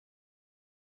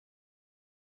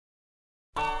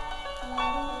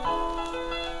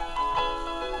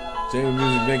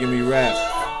Chambermusik making me rap.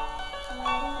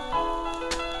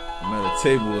 I'm at a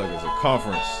table like it's a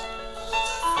conference.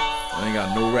 I ain't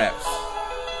got no raps.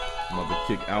 I'm about to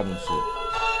kick album shit.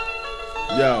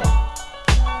 Yo,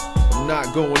 I'm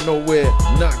not going nowhere.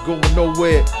 I'm not going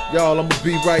nowhere. Y'all, I'ma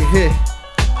be right here.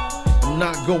 I'm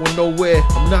not going nowhere.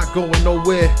 I'm not going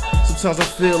nowhere. Sometimes I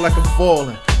feel like I'm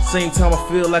falling. Same time I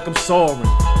feel like I'm soaring.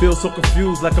 Feel so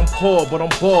confused like I'm poor, but I'm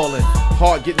ballin'.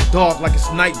 Heart getting dark like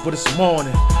it's night, but it's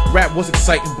morning. Rap was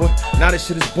exciting, but now this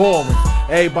shit is boring.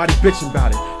 Everybody bitching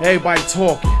about it, everybody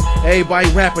talking, everybody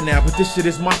rapping now, but this shit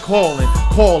is my calling.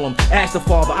 Call him, ask the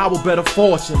Father, I will better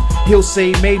fortune. He'll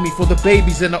say he made me for the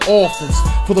babies and the orphans,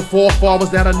 for the forefathers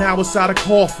that are now inside a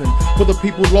coffin, for the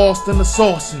people lost in the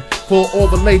saucing, for all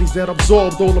the ladies that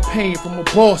absorbed all the pain from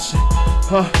abortion.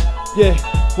 Yeah,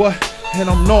 what? And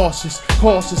I'm nauseous,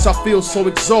 cautious, I feel so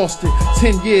exhausted.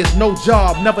 10 years, no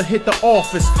job, never hit the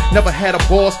office. Never had a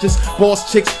boss, just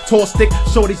boss chicks, tall stick,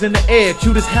 shorties in the air,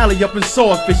 cute as Halle up in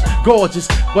Swordfish. Gorgeous,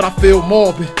 but I feel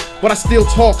morbid. But I still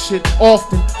talk shit,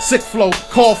 often, sick flow,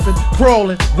 coughing,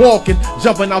 crawling, walking,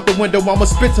 jumping out the window, I'ma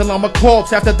spit till I'm a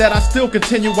corpse. After that I still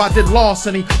continue, I did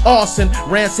larceny, arson,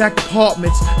 ransacked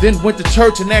apartments, then went to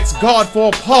church and asked God for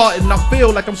a pardon. I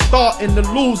feel like I'm starting to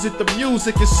lose it, the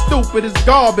music is stupid, it's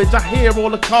garbage, I hear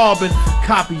all the carbon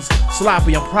copies,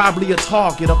 sloppy, I'm probably a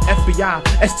target of FBI,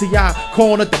 STI,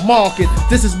 cornered the market.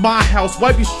 This is my house,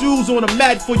 wipe your shoes on the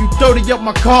mat before you dirty up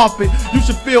my carpet. You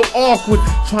should feel awkward,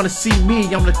 trying to see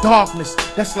me, I'm the darkness,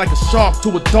 that's like a shark to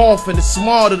a dolphin. It's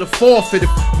smarter to forfeit.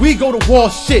 If we go to war,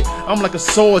 shit, I'm like a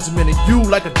swordsman and you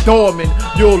like a doorman.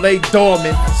 You'll lay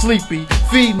dormant, sleepy,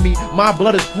 feed me, my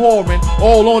blood is pouring.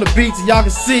 All on the beats, y'all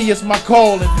can see it's my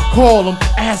calling. Call him,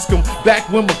 ask him, back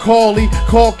when Macaulay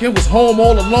Culkin was home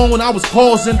all alone, I was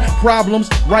causing problems,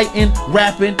 writing,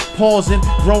 rapping, pausing,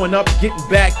 growing up, getting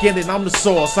back in it. I'm the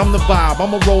source, I'm the vibe,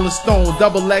 I'm a Rolling Stone,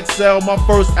 double XL, my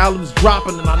first album's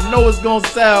dropping and I know it's gonna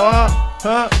sell,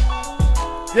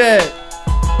 yeah.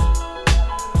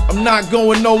 I'm not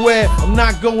going nowhere, I'm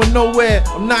not going nowhere,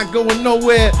 I'm not going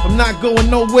nowhere, I'm not going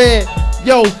nowhere.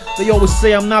 Yo, they always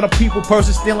say I'm not a people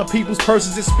person, stealing people's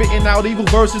purses and spitting out evil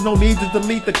verses. No need to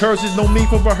delete the curses, no need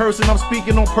for rehearsing. I'm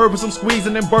speaking on purpose, I'm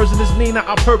squeezing and bursting. It's Nina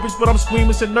on purpose, but I'm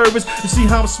squeamish and nervous. You see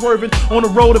how I'm swerving on the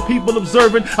road of people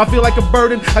observing. I feel like a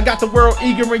burden, I got the world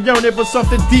eager and yearning for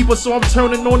something deeper, so I'm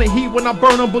turning on the heat when I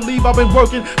burn them. Believe I've been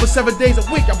working for 7 days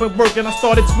a week. I've been working, I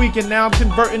started tweaking, now I'm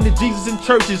converting to Jesus in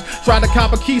churches. Tried to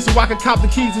cop a key so I could cop the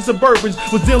keys in Suburbans.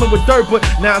 Was dealing with dirt, but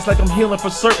now it's like I'm healing for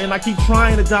certain. I keep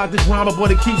trying to dodge the drama, but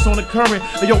it keeps on occurring.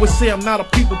 They always say I'm not a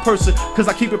people person, cause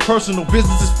I keep it personal.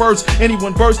 Business is first,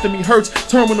 anyone bursting me hurts.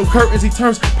 Terminal curtains, he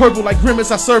turns purple like grimace.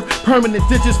 I serve permanent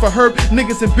ditches for herb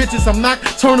niggas and bitches. I'm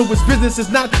nocturnal, it's business, it's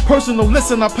not personal.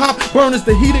 Listen, I pop burners,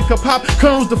 the heated could pop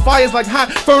kernels, the fires like hot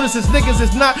furnaces. Niggas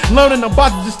is not learning, I'm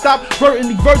about to just stop burning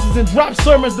these verses and drop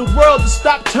sermons. The world to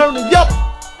stop turning, yup.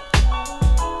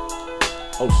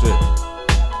 Oh shit.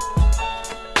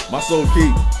 My soul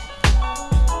key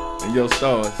and your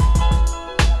stars.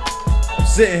 I'm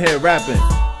sitting here rapping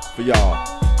for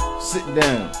y'all, sitting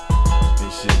down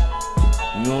and shit.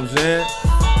 You know what I'm saying?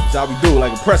 That's how we do,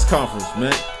 like a press conference,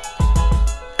 man.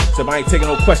 Except I ain't taking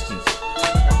no questions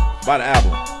about the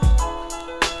album.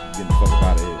 I'm getting the fuck up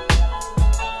out of here.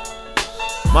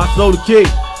 My soul the key.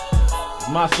 It's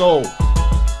my soul,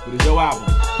 but it's your album.